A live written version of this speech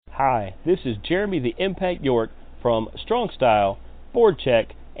Hi, this is Jeremy the Impact York from Strong Style, Board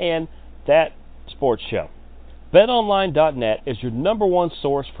Check, and That Sports Show. BetOnline.net is your number one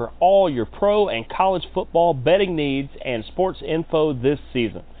source for all your pro and college football betting needs and sports info this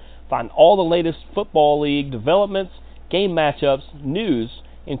season. Find all the latest football league developments, game matchups, news,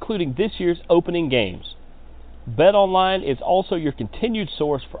 including this year's opening games. BetOnline is also your continued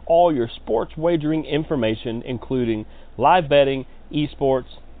source for all your sports wagering information, including live betting,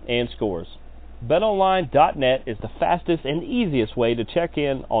 esports, and scores. BetOnline.net is the fastest and easiest way to check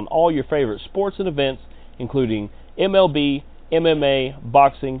in on all your favorite sports and events, including MLB, MMA,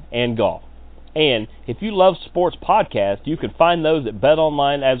 boxing, and golf. And if you love sports podcasts, you can find those at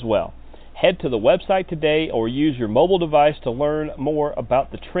BetOnline as well. Head to the website today or use your mobile device to learn more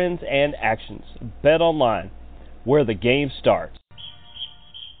about the trends and actions. BetOnline, where the game starts.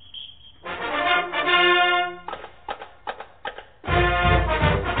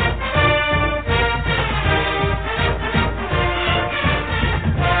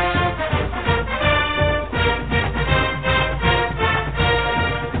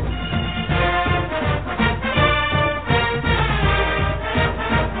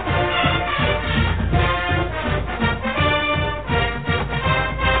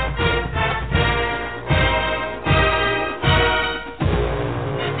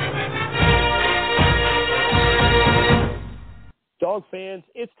 Dawg fans,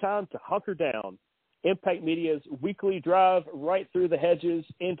 it's time to hunker down. Impact Media's weekly drive right through the hedges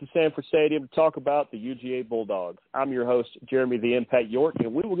into Sanford Stadium to talk about the UGA Bulldogs. I'm your host, Jeremy the Impact York,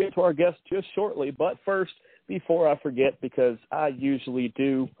 and we will get to our guests just shortly. But first, before I forget, because I usually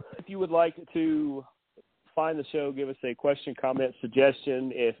do, if you would like to find the show, give us a question, comment,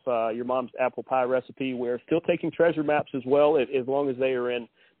 suggestion. If your mom's apple pie recipe, we're still taking treasure maps as well, as long as they are in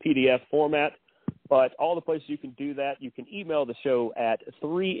PDF format. But all the places you can do that, you can email the show at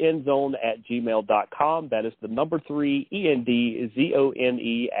 3endzone@gmail.com. That is the number 3,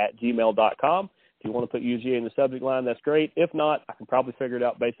 ENDZONE@gmail.com. If you want to put UGA in the subject line, that's great. If not, I can probably figure it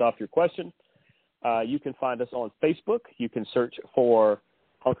out based off your question. You can find us on Facebook. You can search for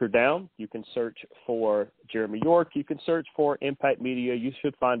Hunker Down. You can search for Jeremy York. You can search for Impact Media. You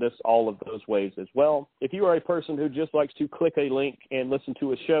should find us all of those ways as well. If you are a person who just likes to click a link and listen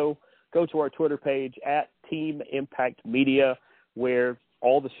to a show, go to our Twitter page at Team Impact Media, where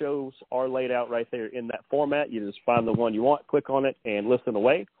all the shows are laid out right there in that format. You just find the one you want, click on it, and listen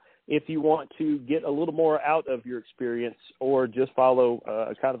away. If you want to get a little more out of your experience or just follow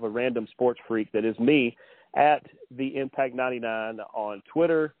kind of a random sports freak that is me, at the Impact 99 on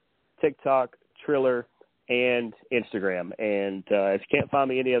Twitter, TikTok, Triller, and Instagram. And if you can't find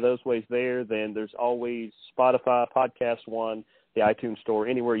me any of those ways there, then there's always Spotify, Podcast One, the iTunes Store,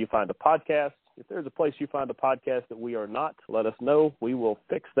 anywhere you find a podcast. If there's a place you find a podcast that we are not, let us know. We will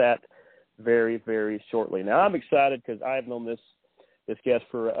fix that very, very shortly. Now, I'm excited because I have known this guest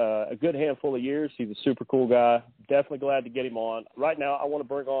for a good handful of years. He's a super cool guy. Definitely glad to get him on. Right now, I want to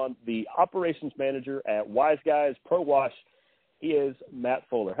bring on the operations manager at Wise Guys Pro Wash. He is Matt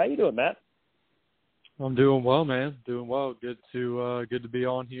Fuller. How you doing, Matt? I'm doing well, man. Doing well. Good to be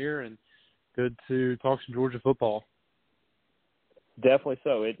on here and good to talk some Georgia football. Definitely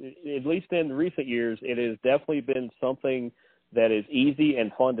so. At least in recent years, it has definitely been something that is easy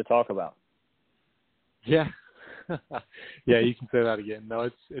and fun to talk about. Yeah. Yeah, you can say that again. No,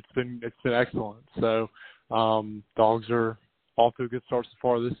 it's been excellent. So, Dogs are off to a good start so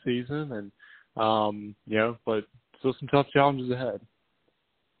far this season, and but still some tough challenges ahead.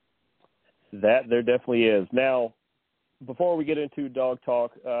 That there definitely is. Now, before we get into Dog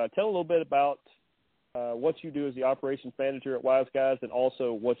Talk, tell a little bit about what you do as the operations manager at Wise Guys, and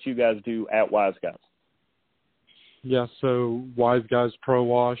also what you guys do at Wise Guys. Yeah, so Wise Guys Pro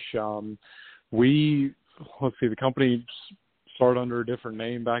Wash, the company started under a different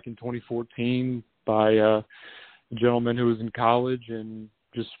name back in 2014 by a gentleman who was in college and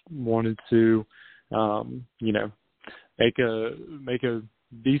just wanted to, make a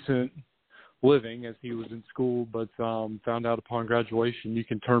decent living as he was in school, but found out upon graduation you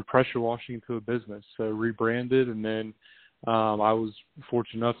can turn pressure washing into a business. So rebranded, and then I was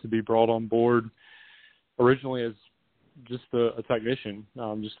fortunate enough to be brought on board originally as just a technician,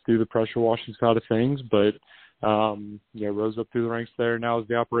 just do the pressure washing side of things, but rose up through the ranks there. Now as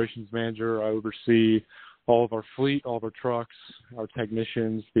the operations manager, I oversee all of our fleet, all of our trucks, our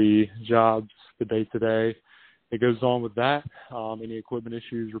technicians, the jobs, the day-to-day. It goes on with that, any equipment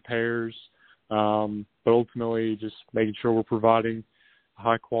issues, repairs, but ultimately just making sure we're providing a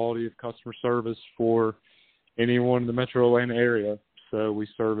high quality of customer service for anyone in the metro Atlanta area. So we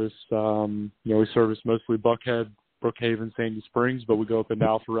service mostly Buckhead Brookhaven, Sandy Springs, but we go up into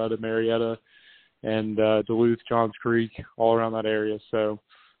Alpharetta, Marietta, and Duluth, Johns Creek, all around that area. So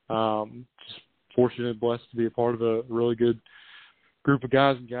just fortunate, blessed to be a part of a really good group of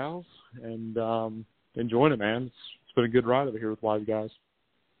guys and gals, and enjoying it, man. It's been a good ride over here with Live Guys.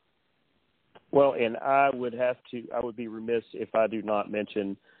 Well, and I would be remiss if I do not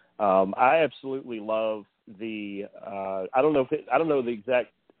mention, I absolutely love the, I don't know the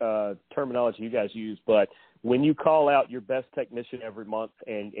exact terminology you guys use, but when you call out your best technician every month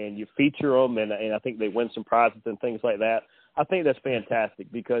and you feature them, and I think they win some prizes and things like that, I think that's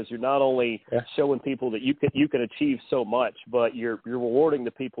fantastic, because you're not only showing people that you can achieve so much, but you're rewarding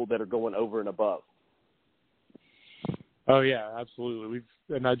the people that are going over and above. Oh yeah, absolutely.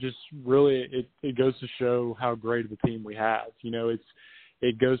 And I just really, it goes to show how great of a team we have. You know,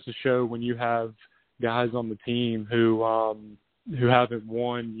 it goes to show when you have guys on the team who haven't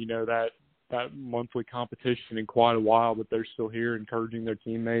won, you know, that monthly competition in quite a while, but they're still here encouraging their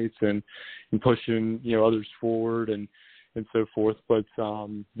teammates and pushing, you know, others forward and so forth. But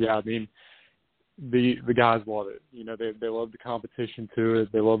yeah, I mean, the guys love it. You know, they love the competition to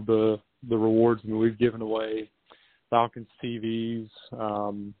it. They love the rewards. I mean, we've given away Falcons TVs,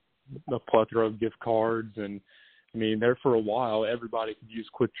 a plethora of gift cards, and I mean, there for a while, everybody could use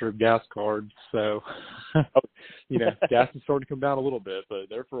Quick Trip gas cards. So, you know, gas is starting to come down a little bit, but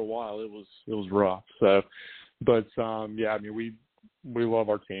there for a while, it was rough. So, but yeah, I mean, we love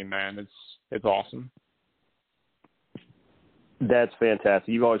our team, man. It's awesome. That's fantastic.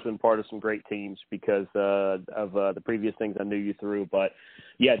 You've always been part of some great teams because of the previous things I knew you through. But,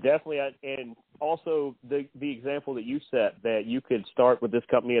 yeah, definitely. And also the example that you set, that you could start with this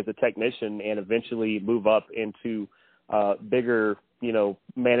company as a technician and eventually move up into bigger, you know,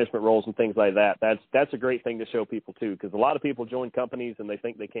 management roles and things like that. That's a great thing to show people, too, because a lot of people join companies and they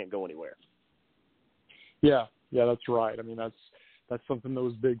think they can't go anywhere. Yeah, that's right. I mean, that's something that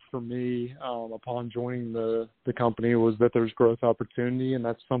was big for me upon joining the company, was that there's growth opportunity, and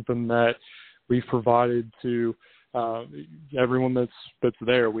that's something that we've provided to everyone that's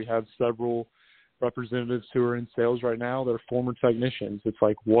there. We have several representatives who are in sales right now that are former technicians. It's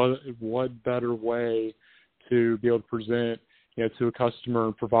like, what better way to be able to present, you know, to a customer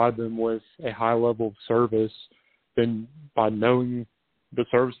and provide them with a high level of service than by knowing the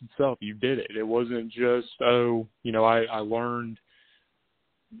service itself. You did it. It wasn't just, you know, I learned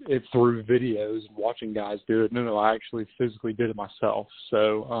it through videos and watching guys do it. No, I actually physically did it myself.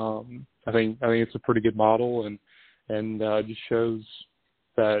 So I think it's a pretty good model, and just shows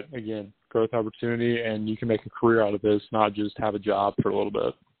that, again, growth opportunity, and you can make a career out of this, not just have a job for a little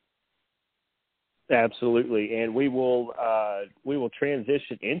bit. Absolutely, and we will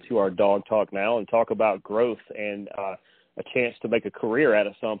transition into our dog talk now and talk about growth and a chance to make a career out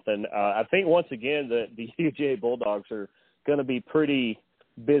of something. I think once again the UGA Bulldogs are going to be pretty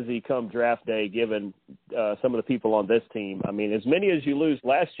busy come draft day, given some of the people on this team. I mean, as many as you lose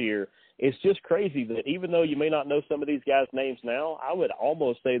last year, it's just crazy that even though you may not know some of these guys' names now, I would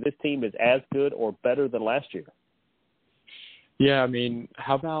almost say this team is as good or better than last year. Yeah, I mean,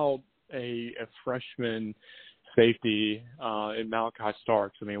 how about a freshman safety in Malachi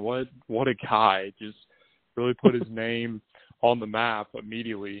Starks? I mean, what a guy. Just really put his name on the map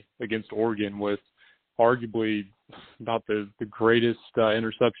immediately against Oregon with arguably about the greatest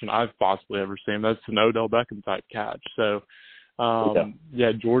interception I've possibly ever seen. That's an Odell Beckham type catch. So,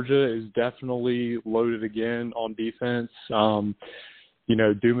 yeah, Georgia is definitely loaded again on defense. You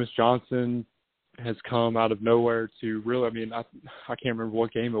know, Dumas Johnson has come out of nowhere to really, I mean, I can't remember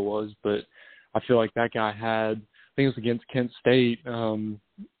what game it was, but I feel like that guy had, I think it was against Kent State, you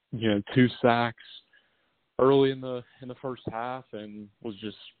know, 2 sacks early in the first half, and was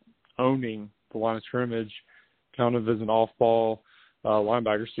just owning the line of scrimmage, kind of as an off-ball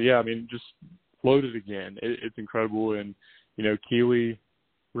linebacker. So, yeah, I mean, just loaded again. It's incredible. And, you know, Keeley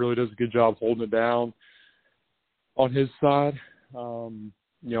really does a good job holding it down on his side, you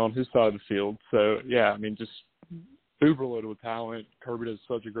know, on his side of the field. So, yeah, I mean, just uber loaded with talent. Kirby does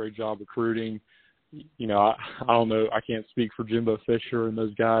such a great job recruiting. You know, I don't know. I can't speak for Jimbo Fisher and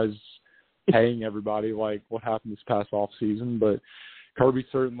those guys paying everybody like what happened this past off season, but Kirby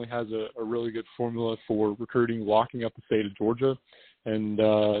certainly has a really good formula for recruiting, locking up the state of Georgia, and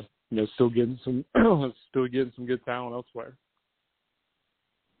you know, still getting some good talent elsewhere.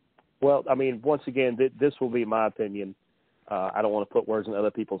 Well, I mean, once again, this will be my opinion. I don't want to put words in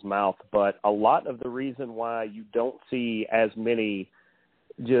other people's mouth, but a lot of the reason why you don't see as many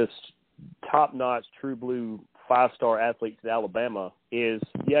just top-notch, true blue, 5-star athletes at Alabama is,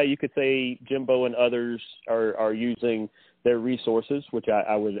 yeah, you could say Jimbo and others are using their resources, which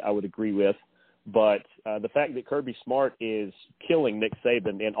I would agree with. But the fact that Kirby Smart is killing Nick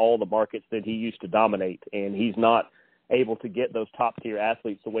Saban in all the markets that he used to dominate, and he's not able to get those top-tier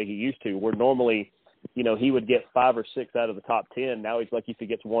athletes the way he used to, where normally, he would get 5 or 6 out of the top 10. Now he's lucky if he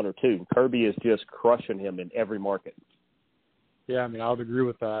gets 1 or 2. Kirby is just crushing him in every market. Yeah, I would agree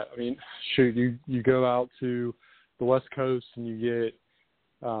with that. Shoot, you go out to the West Coast and you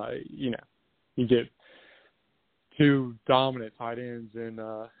get 2 dominant tight ends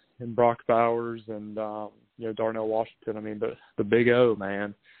in Brock Bowers and Darnell Washington. The Big O,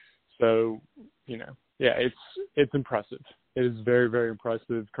 man. So it's impressive. It is very, very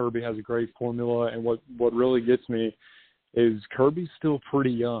impressive. Kirby has a great formula, and what really gets me is Kirby's still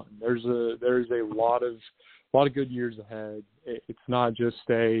pretty young. There's a lot of good years ahead. It's not just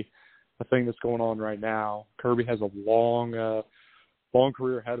a thing that's going on right now. Kirby has a long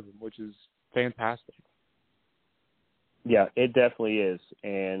career ahead of him, which is fantastic. Yeah, it definitely is.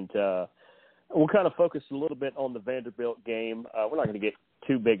 And we'll kind of focus a little bit on the Vanderbilt game. We're not going to get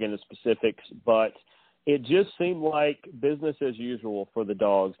too big into specifics, but it just seemed like business as usual for the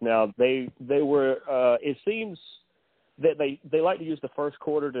Dogs. Now, they were it seems that they like to use the first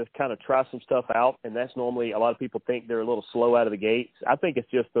quarter to kind of try some stuff out, and that's normally, a lot of people think they're a little slow out of the gates. I think it's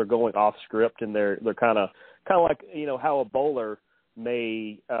just they're going off script, and they're kind of like, how a bowler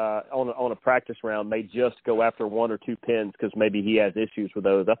may on a practice round may just go after 1 or 2 pins because maybe he has issues with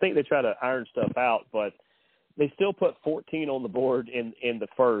those. I think they try to iron stuff out, but they still put 14 on the board in the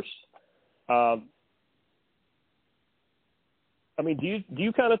first. Do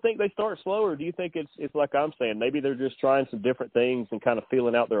you kind of think they start slow, or do you think it's like I'm saying, maybe they're just trying some different things and kind of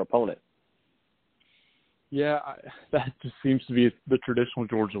feeling out their opponent? Yeah, that just seems to be the traditional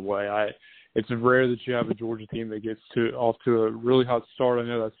Georgia way. It's rare that you have a Georgia team that gets off to a really hot start. I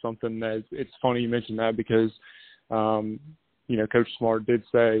know that's something that it's funny you mentioned that because, Coach Smart did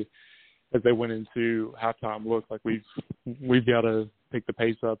say as they went into halftime, look, like we've got to pick the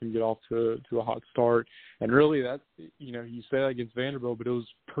pace up and get off to a hot start. And really that, you say that against Vanderbilt, but it was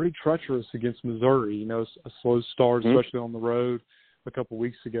pretty treacherous against Missouri, a slow start, especially on the road a couple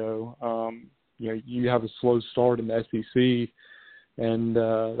weeks ago. You have a slow start in the SEC, and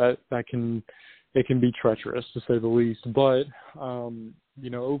it can be treacherous to say the least. But,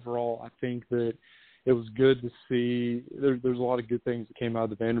 overall, I think that it was good to see. There's a lot of good things that came out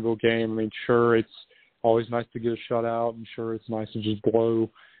of the Vanderbilt game. Sure, it's always nice to get a shutout, and sure, it's nice to just blow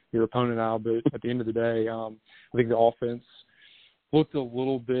your opponent out. But at the end of the day, I think the offense looked a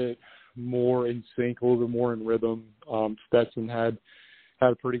little bit more in sync, a little bit more in rhythm. Stetson had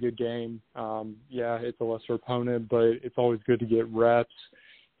a pretty good game. It's a lesser opponent, but it's always good to get reps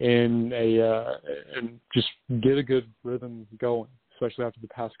and just get a good rhythm going, especially after the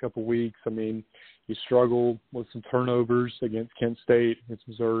past couple weeks. You struggle with some turnovers against Kent State, against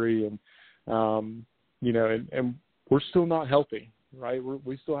Missouri, and and we're still not healthy, right?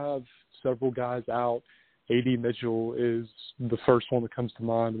 We still have several guys out. A.D. Mitchell is the first one that comes to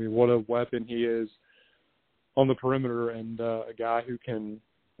mind. What a weapon he is on the perimeter, and a guy who can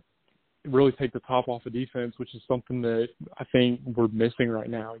really take the top off of defense, which is something that I think we're missing right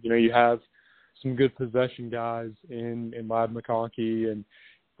now. You have some good possession guys in Ladd McConkey, and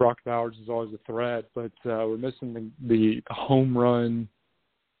Brock Bowers is always a threat, but we're missing the home run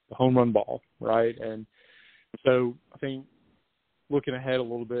ball, right? And so I think looking ahead a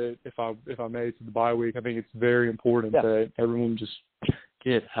little bit, if I may, to the bye week, I think it's very important that everyone just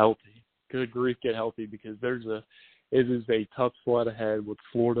get healthy. Good grief, get healthy, because it is a tough sled ahead with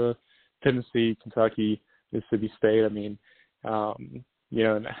Florida, Tennessee, Kentucky, Mississippi State. And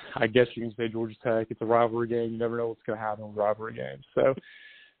I guess you can say Georgia Tech. It's a rivalry game. You never know what's going to happen with rivalry games. So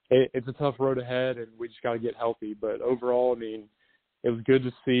it's a tough road ahead, and we just got to get healthy. But overall, it was good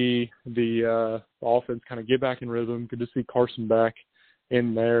to see the offense kind of get back in rhythm. Good to see Carson back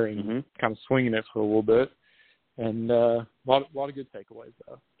in there and kind of swinging it for a little bit. And a lot of good takeaways,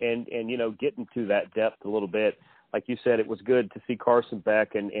 though. And getting to that depth a little bit, like you said, it was good to see Carson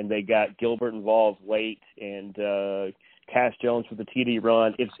back, and they got Gilbert involved late, and Cash Jones with the TD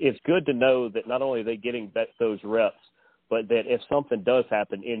run. It's good to know that not only are they getting those reps, but that if something does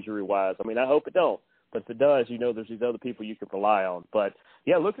happen injury-wise, I hope it don't, but if it does, there's these other people you can rely on. But,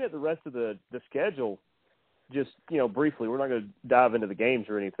 looking at the rest of the schedule, just, briefly, we're not going to dive into the games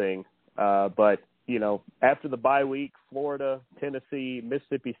or anything, but, after the bye week, Florida, Tennessee,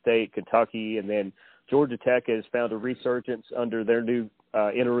 Mississippi State, Kentucky, and then Georgia Tech has found a resurgence under their new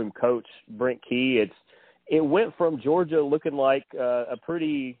interim coach, Brent Key. It went from Georgia looking like a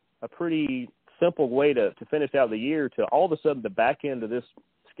pretty simple way to finish out the year to all of a sudden the back end of this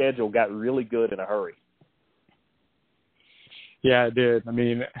schedule got really good in a hurry. Yeah, it did.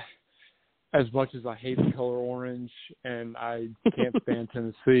 as much as I hate the color orange and I can't stand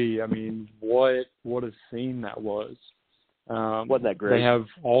Tennessee, I mean, what a scene that was. Wasn't that great? They have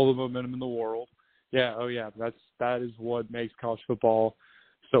all the momentum in the world. Yeah, oh yeah, that is what makes college football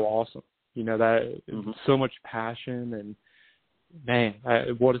so awesome. You know, that so much passion, and man,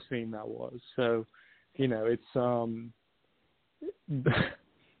 what a scene that was. So, you know, it's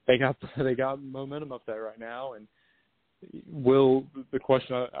they got momentum up there right now, and the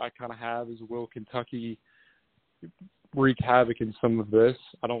question I kind of have is, will Kentucky wreak havoc in some of this?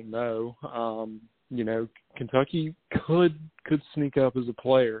 I don't know. You know, Kentucky could sneak up as a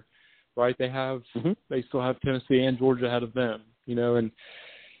player, right? They still have Tennessee and Georgia ahead of them, you know, and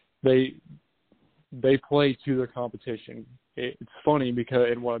they play to their competition. It's funny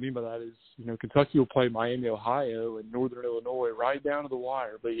because, and what I mean by that is, you know, Kentucky will play Miami, Ohio, and Northern Illinois right down to the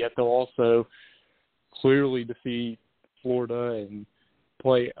wire, but yet they'll also clearly defeat Florida and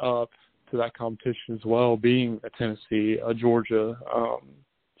play up to that competition as well, being a Tennessee, a Georgia.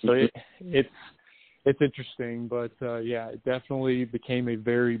 So it's interesting, but yeah, it definitely became a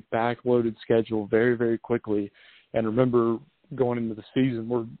very backloaded schedule very, very quickly. And remember, going into the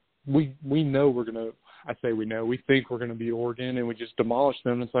season, we know we're going to, I say we know, we think we're going to beat Oregon, and we just demolish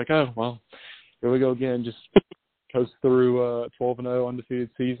them. It's like, oh, well, here we go again, just coast through a 12-0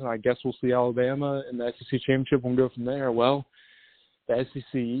 undefeated season. I guess we'll see Alabama in the SEC championship and go from there. Well, the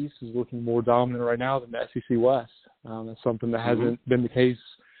SEC East is looking more dominant right now than the SEC West. That's something that hasn't been the case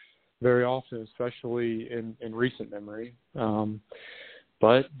very often, especially in recent memory.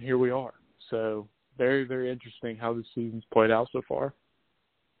 But here we are. So very, very interesting how this season's played out so far.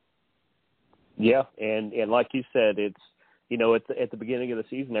 Yeah, and like you said, it's, you know, at the beginning of the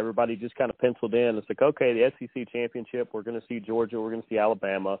season, everybody just kind of penciled in. It's like, okay, the SEC championship, we're going to see Georgia, we're going to see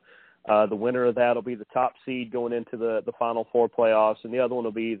Alabama. The winner of that will be the top seed going into the Final Four playoffs, and the other one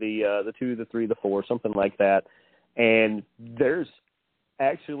will be the 2, the 3, the 4, something like that. And there's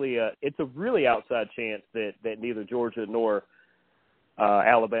actually it's a really outside chance that neither Georgia nor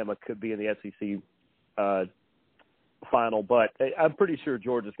Alabama could be in the SEC final, but I'm pretty sure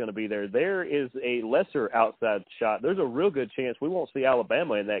Georgia's going to be there. There is a lesser outside shot. There's a real good chance we won't see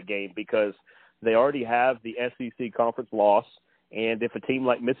Alabama in that game because they already have the SEC conference loss, and if a team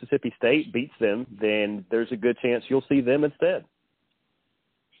like Mississippi State beats them, then there's a good chance you'll see them instead.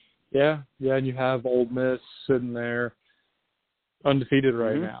 Yeah, and you have Ole Miss sitting there undefeated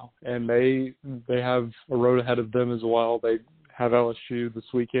right now, and they have a road ahead of them as well. They have LSU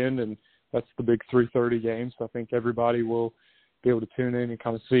this weekend, and that's the big 3:30 game. So I think everybody will be able to tune in and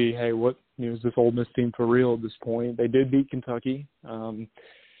kind of see, hey, what, you know, is this Ole Miss team for real at this point? They did beat Kentucky,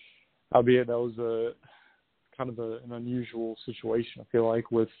 albeit that was a kind of an unusual situation, I feel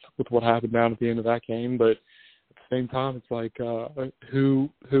like, with what happened down at the end of that game. But at the same time, it's like,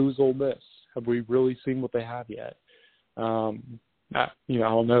 who's Ole Miss? Have we really seen what they have yet? I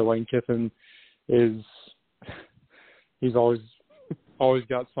don't know. Lane Kiffin he's always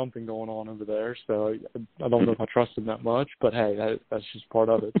got something going on over there, so I don't know if I trust him that much, but hey, that's just part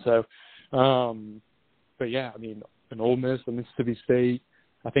of it. So, but yeah, I mean, an Ole Miss, a Mississippi State.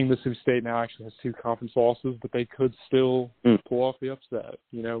 I think Mississippi State now actually has 2 conference losses, but they could still pull off the upset.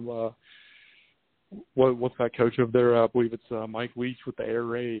 You know, what's that coach over there? I believe it's Mike Leach with the air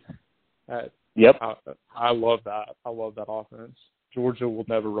raid. Yep. I love that. I love that offense. Georgia will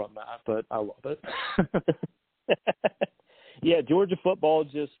never run that, but I love it. Yeah, Georgia football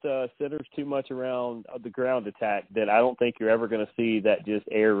just centers too much around the ground attack that I don't think you're ever going to see that just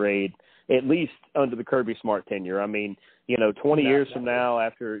air raid, at least under the Kirby Smart tenure. I mean, you know, 20 years from now,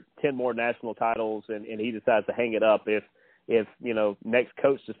 after 10 more national titles, and he decides to hang it up, if you know, next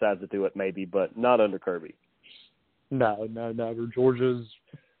coach decides to do it, maybe, but not under Kirby. No. Georgia's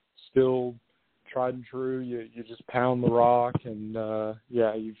still tried and true. You just pound the rock, and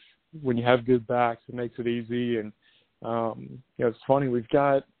when you have good backs, it makes it easy. And it's funny, we've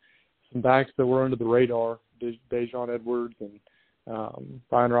got some backs that were under the radar, Dejon Edwards and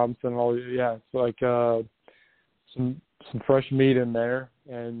Brian Robinson and all. Yeah, it's like some fresh meat in there,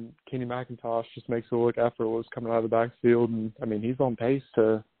 and Kenny McIntosh just makes it look effortless coming out of the backfield. And I mean, he's on pace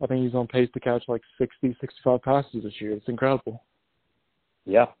to catch like 60, 65 passes this year. It's incredible.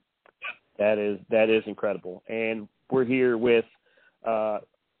 Yeah, that is incredible. And we're here with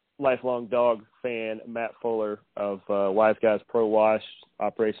lifelong Dawg fan Matt Fuller of Wise Guys Pro Wash,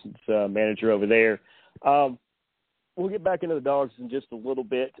 operations manager over there. We'll get back into the Dogs in just a little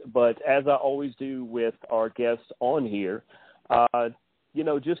bit, but as I always do with our guests on here,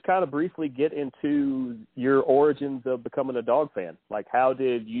 just kind of briefly get into your origins of becoming a Dawg fan. Like, how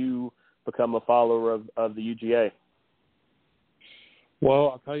did you become a follower of the UGA? Well,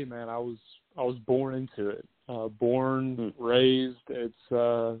 I'll tell you, man, I was was born into it. Raised. It's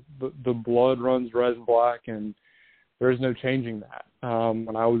the blood runs red and black, and there is no changing that.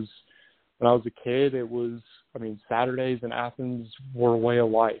 When I was a kid, it was, Saturdays in Athens were a way of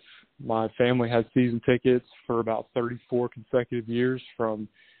life. My family had season tickets for about 34 consecutive years from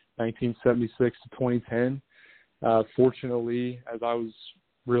 1976 to 2010. Fortunately, as I was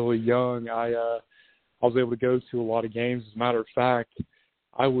really young, I was able to go to a lot of games. As a matter of fact,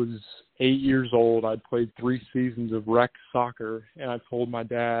 I was 8 years old. I'd played 3 seasons of rec soccer, and I told my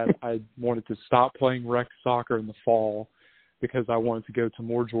dad I wanted to stop playing rec soccer in the fall because I wanted to go to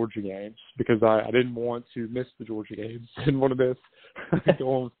more Georgia games, because I didn't want to miss the Georgia games. Didn't want to miss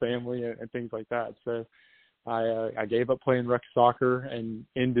going with family and things like that. So I gave up playing rec soccer and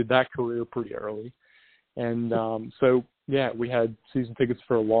ended that career pretty early. And we had season tickets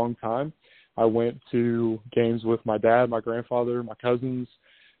for a long time. I went to games with my dad, my grandfather, my cousins,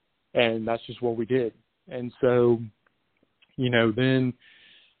 and that's just what we did. And so, then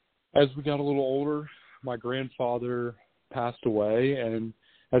as we got a little older, my grandfather passed away. And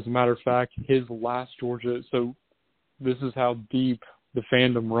as a matter of fact, his last Georgia, so this is how deep the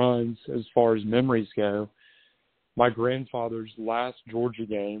fandom runs as far as memories go. My grandfather's last Georgia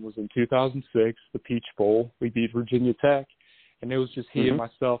game was in 2006, the Peach Bowl. We beat Virginia Tech, and it was just he and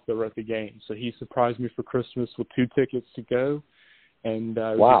myself that were at the game. So he surprised me for Christmas with 2 tickets to go, and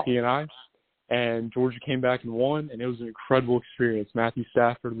it was just he and I. And Georgia came back and won, and it was an incredible experience. Matthew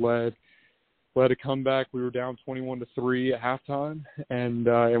Stafford led a comeback. We were down 21-3 at halftime, and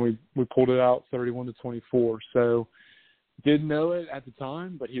we pulled it out 31-24. So didn't know it at the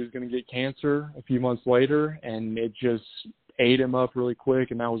time, but he was going to get cancer a few months later, and it just ate him up really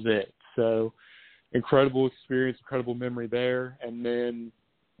quick, and that was it. So incredible experience, incredible memory there. And then,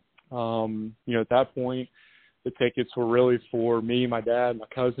 at that point, the tickets were really for me, my dad, my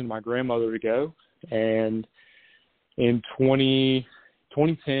cousin, my grandmother to go. And in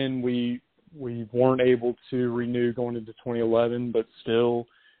 2010, we weren't able to renew going into 2011, but still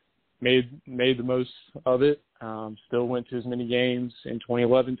made the most of it. Still went to as many games in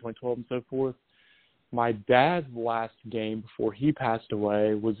 2011, 2012, and so forth. My dad's last game before he passed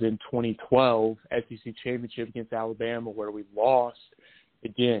away was in 2012, SEC Championship against Alabama, where we lost.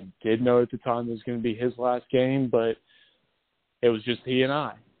 Again, didn't know at the time it was going to be his last game, but it was just he and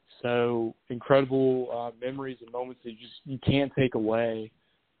I. So incredible memories and moments that you can't take away,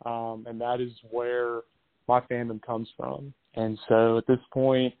 and that is where my fandom comes from. And so at this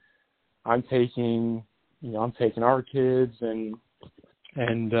point, I'm taking our kids and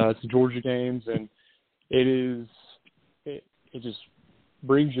to Georgia games, and it just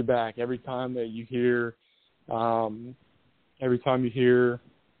brings you back every time that you hear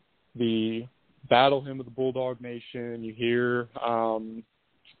the battle hymn of the Bulldog Nation. You hear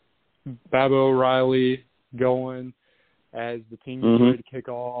Baba O'Reilly going as the team is ready to kick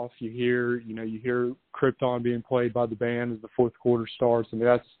off. You hear Krypton being played by the band as the fourth quarter starts. I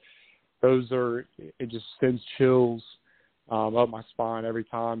mean, it just sends chills up my spine every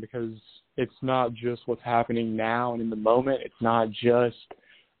time, because it's not just what's happening now and in the moment. It's not just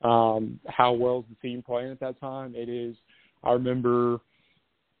how well is the team playing at that time. It is, I remember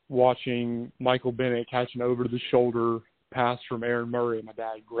watching Michael Bennett catch an over to the shoulder pass from Aaron Murray, and my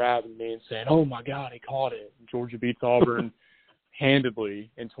dad grabbing me and saying, "Oh my God, he caught it." Georgia beats Auburn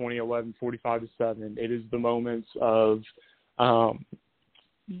handedly in 2011, 45-7. It is the moments of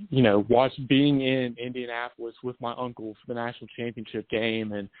being in Indianapolis with my uncle for the national championship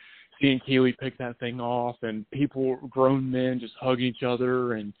game and seeing Keeley pick that thing off, and people, grown men, just hugging each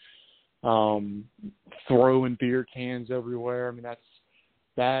other and throwing beer cans everywhere. I mean,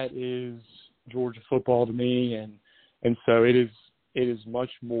 that is Georgia football to me, and so it is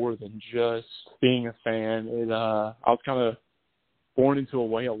much more than just being a fan. I was kind of born into a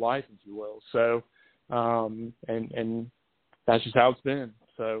way of life, if you will. So, and that's just how it's been.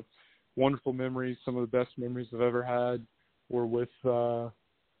 So wonderful memories. Some of the best memories I've ever had were with the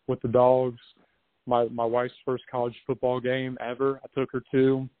Dawgs. My wife's first college football game ever, I took her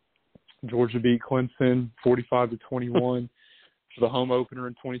to. Georgia beat Clemson 45-21 for the home opener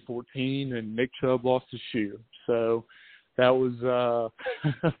in 2014, and Nick Chubb lost his shoe. So that was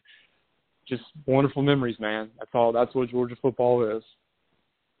just wonderful memories, man. That's what Georgia football is.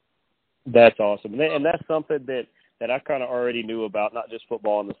 That's awesome. And that's something that I kind of already knew about, not just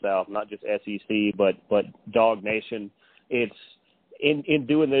football in the South, not just SEC, but Dawg Nation. It's in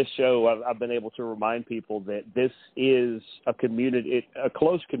doing this show, I've been able to remind people that this is a community, a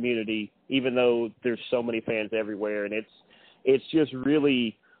close community, even though there's so many fans everywhere, and it's just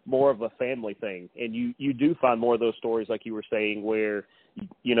really more of a family thing. And you do find more of those stories, like you were saying, where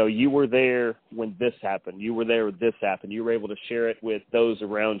you were there when this happened. You were there when this happened. You were able to share it with those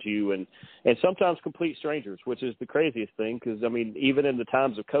around you and sometimes complete strangers, which is the craziest thing because, I mean, even in the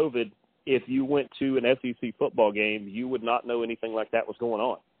times of COVID, if you went to an SEC football game, you would not know anything like that was going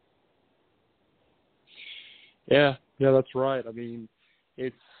on. Yeah, that's right. I mean,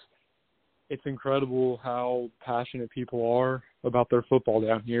 it's incredible how passionate people are about their football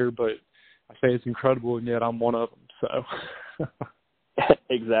down here, but I say it's incredible, and yet I'm one of them, so.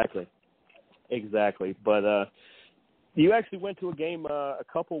 Exactly. But you actually went to a game a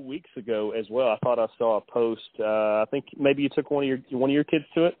couple weeks ago as well. I thought I saw a post. I think maybe you took one of your kids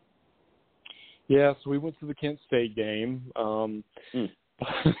to it. Yeah, so we went to the Kent State game.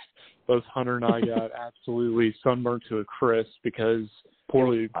 Both Hunter and I got absolutely sunburned to a crisp because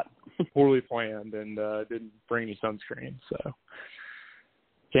poorly planned and didn't bring any sunscreen. So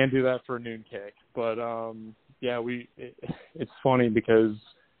can't do that for a noon kick. But it's funny because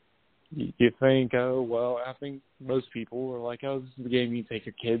you think, oh well, I think most people are like, oh, this is the game you take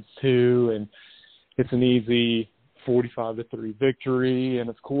your kids to, and it's an easy 45-3 victory. And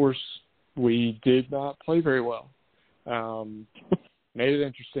of course, we did not play very well. Made it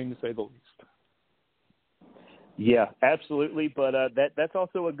interesting to say the least. Yeah, absolutely. But that's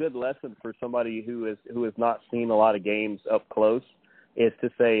also a good lesson for somebody who has not seen a lot of games up close, is to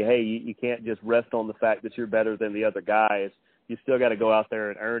say, hey, you can't just rest on the fact that you're better than the other guys. You still got to go out there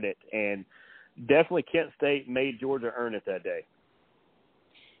and earn it. And definitely Kent State made Georgia earn it that day.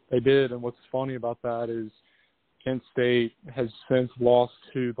 They did. And what's funny about that is Kent State has since lost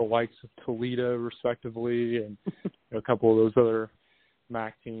to the likes of Toledo, respectively, and a couple of those other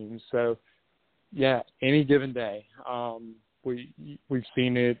MAC teams. So, yeah, any given day, we've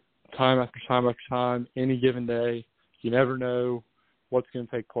seen it time after time after time. Any given day, you never know what's going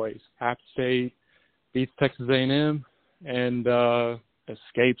to take place. App State beats Texas A&M and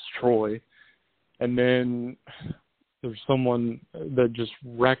escapes Troy, and then there's someone that just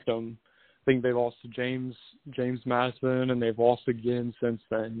wrecked them. I think they lost to James Madison, and they've lost again since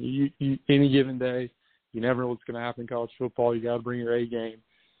then. You any given day, you never know what's going to happen in college football. You got to bring your A game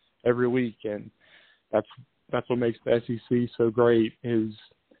every week, and that's what makes the SEC so great. Is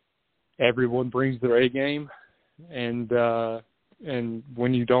everyone brings their A game, and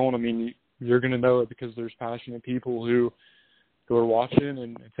when you don't, I mean, you're going to know it because there's passionate people who are watching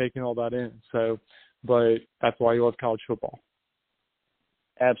and taking all that in. So, but that's why you love college football.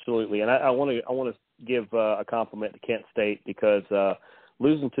 Absolutely, and I want to give a compliment to Kent State because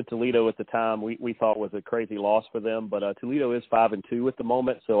losing to Toledo at the time we thought was a crazy loss for them, but Toledo is 5-2 at the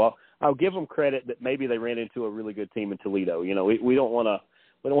moment, so I'll give them credit that maybe they ran into a really good team in Toledo. You know, we don't want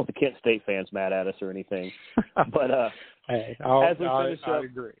the Kent State fans mad at us or anything, but hey, I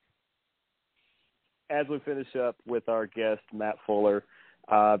agree. As we finish up with our guest Matt Fuller.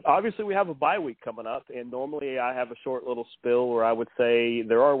 Obviously, we have a bye week coming up, and normally I have a short little spill where I would say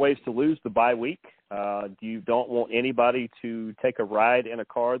there are ways to lose the bye week. You don't want anybody to take a ride in a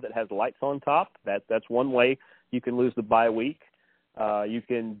car that has lights on top. That's one way you can lose the bye week. You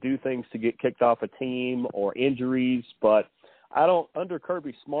can do things to get kicked off a team or injuries, but under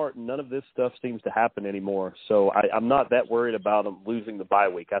Kirby Smart, none of this stuff seems to happen anymore. So I'm not that worried about them losing the bye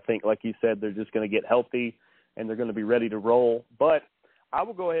week. I think, like you said, they're just going to get healthy and they're going to be ready to roll. But I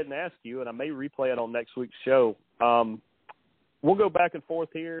will go ahead and ask you, and I may replay it on next week's show. We'll go back and forth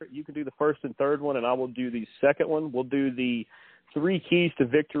here. You can do the first and third one, and I will do the second one. We'll do the 3 keys to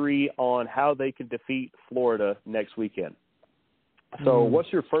victory on how they can defeat Florida next weekend. So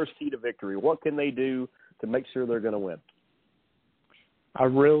what's your first key to victory? What can they do to make sure they're going to win? I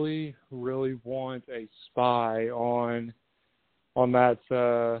really, really want a spy on that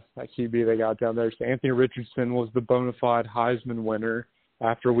QB they got down there. So Anthony Richardson was the bona fide Heisman winner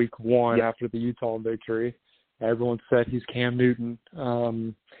after week 1, yep. After the Utah victory. Everyone said he's Cam Newton.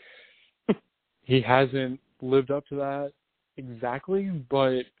 He hasn't lived up to that exactly,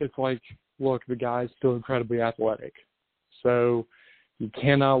 but it's like, look, the guy's still incredibly athletic. So you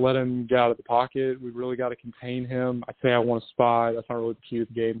cannot let him get out of the pocket. We really got to contain him. I say I want a spy. That's not really the key of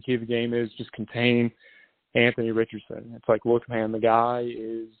the game. The key of the game is just contain Anthony Richardson. It's like, look, man, the guy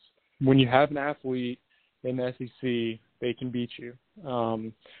is – when you have an athlete in the SEC, they can beat you.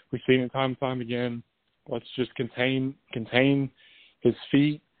 We've seen it time and time again. Let's just contain his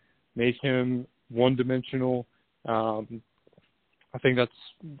feet, make him one-dimensional. I think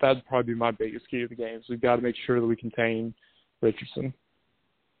that'd probably be my biggest key of the game. So we've got to make sure that we contain Richardson.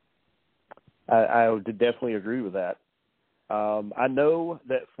 I would definitely agree with that. I know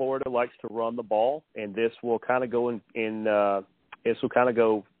that Florida likes to run the ball, and this will kind of go this will kind of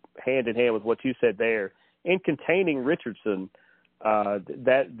go hand in hand with what you said there. In containing Richardson,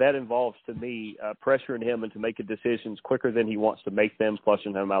 that involves, to me, pressuring him into making decisions quicker than he wants to make them,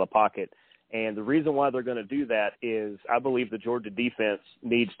 flushing him out of pocket. And the reason why they're going to do that is I believe the Georgia defense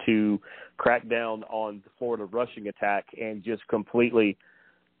needs to crack down on the Florida rushing attack and just completely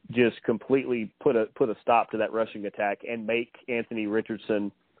put a stop to that rushing attack and make Anthony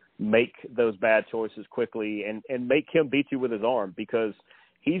Richardson make those bad choices quickly and make him beat you with his arm, because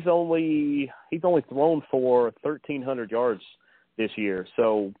he's only thrown for 1,300 yards this year.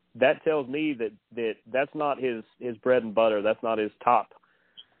 So that tells me that's not his bread and butter. That's not his top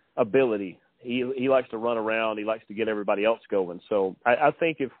ability. He likes to run around. He likes to get everybody else going. So I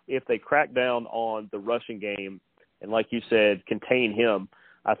think if they crack down on the rushing game and, like you said, contain him,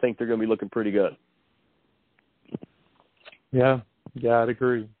 I think they're going to be looking pretty good. Yeah, I'd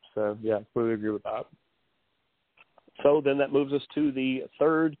agree. So, yeah, completely agree with that. So then that moves us to the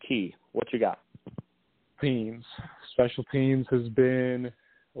third key. What you got? Teams. Special teams has been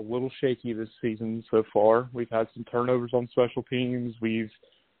a little shaky this season so far. We've had some turnovers on special teams. We've,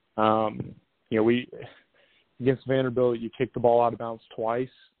 we against Vanderbilt, you kicked the ball out of bounds twice.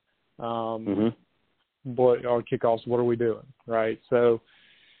 But on kickoffs, what are we doing, right? So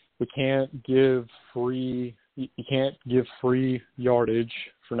we can't give free yardage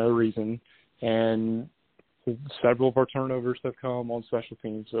for no reason, and several of our turnovers have come on special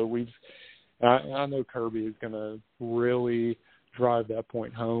teams. So I know Kirby is going to really drive that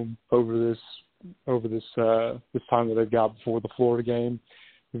point home over this time that they've got before the Florida game.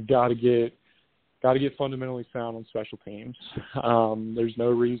 We've got to get fundamentally sound on special teams. There's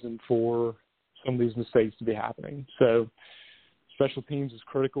no reason for some of these mistakes to be happening. So special teams is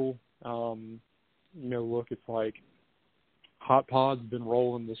critical. Look, it's like Hot Pod's been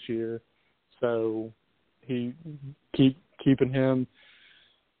rolling this year, so keeping him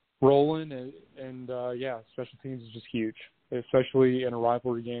rolling, and special teams is just huge, especially in a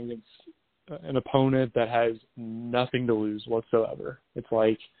rivalry game against an opponent that has nothing to lose whatsoever. It's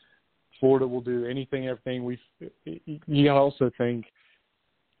like Florida will do anything, everything. You gotta also think,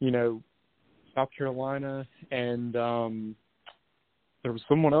 South Carolina and there was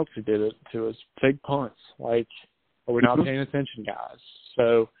someone else who did it to us. Take punts. Like, are we not paying attention, guys?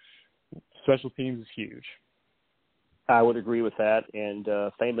 So special teams is huge. I would agree with that. And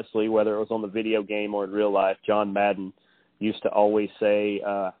famously, whether it was on the video game or in real life, John Madden used to always say,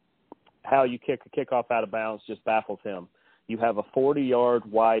 how you kick a kickoff out of bounds just baffles him. You have a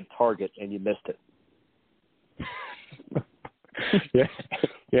 40-yard wide target and you missed it.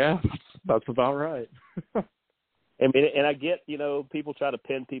 Yeah, that's about right. I mean, and I get, people try to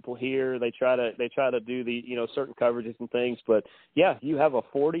pin people here. They try to do the, certain coverages and things. But, yeah, you have a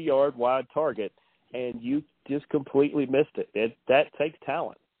 40-yard wide target, and you just completely missed it. That takes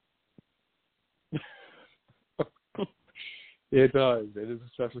talent. It does. It is a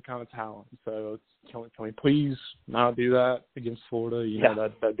special kind of talent. So can we please not do that against Florida?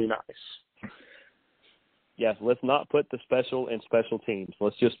 That'd be nice. Yes, let's not put the special in special teams.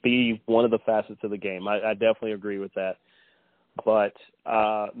 Let's just be one of the facets of the game. I definitely agree with that. But,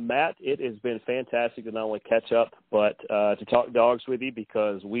 Matt, it has been fantastic to not only catch up, but to talk dogs with you,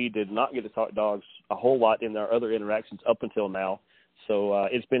 because we did not get to talk dogs a whole lot in our other interactions up until now. So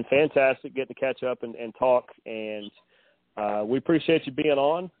it's been fantastic getting to catch up and talk, and we appreciate you being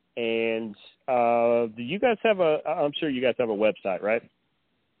on. And do you guys have I'm sure you guys have a website, right?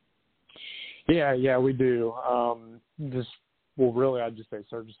 Yeah, we do. I'd just say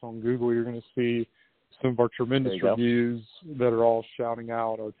search us on Google. You're going to see some of our tremendous reviews that are all shouting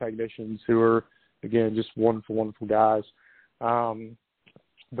out our technicians, who are, again, just wonderful, wonderful guys.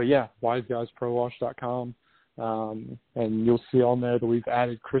 But yeah, wiseguysprowash.com. And you'll see on there that we've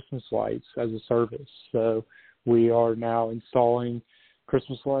added Christmas lights as a service. So we are now installing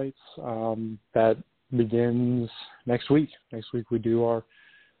Christmas lights. That begins next week. Next week we do our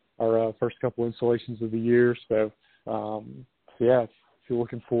first couple installations of the year. So if you're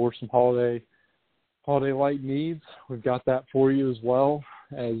looking for some holiday light needs, we've got that for you, as well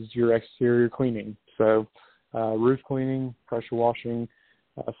as your exterior cleaning. So roof cleaning, pressure washing,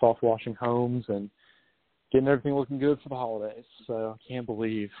 soft washing homes, and getting everything looking good for the holidays. So I can't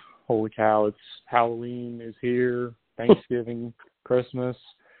believe, holy cow, it's Halloween is here, Thanksgiving, Christmas,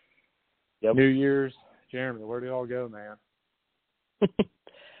 New Year's. Jeremy, where did it all go, man?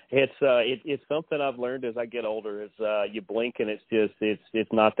 It's something I've learned as I get older. Is you blink and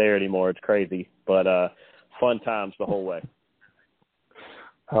it's not there anymore. It's crazy, but fun times the whole way.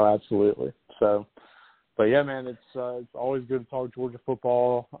 Oh, absolutely. So, but yeah, man, it's always good to talk Georgia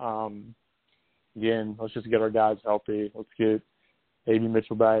football. Again, let's just get our guys healthy. Let's get A.B.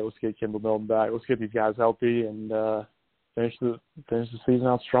 Mitchell back. Let's get Kendall Milton back. Let's get these guys healthy, and finish the season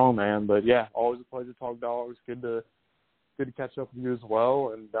out strong, man. But yeah, always a pleasure to talk Dogs. Good to catch up with you as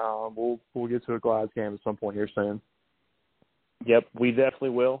well, and we'll get to a Glides game at some point here soon. Yep, we definitely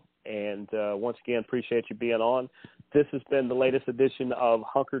will. And once again, appreciate you being on. This has been the latest edition of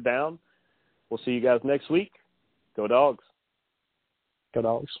Hunker Down. We'll see you guys next week. Go Dogs. Go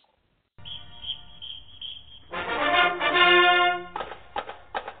Dogs.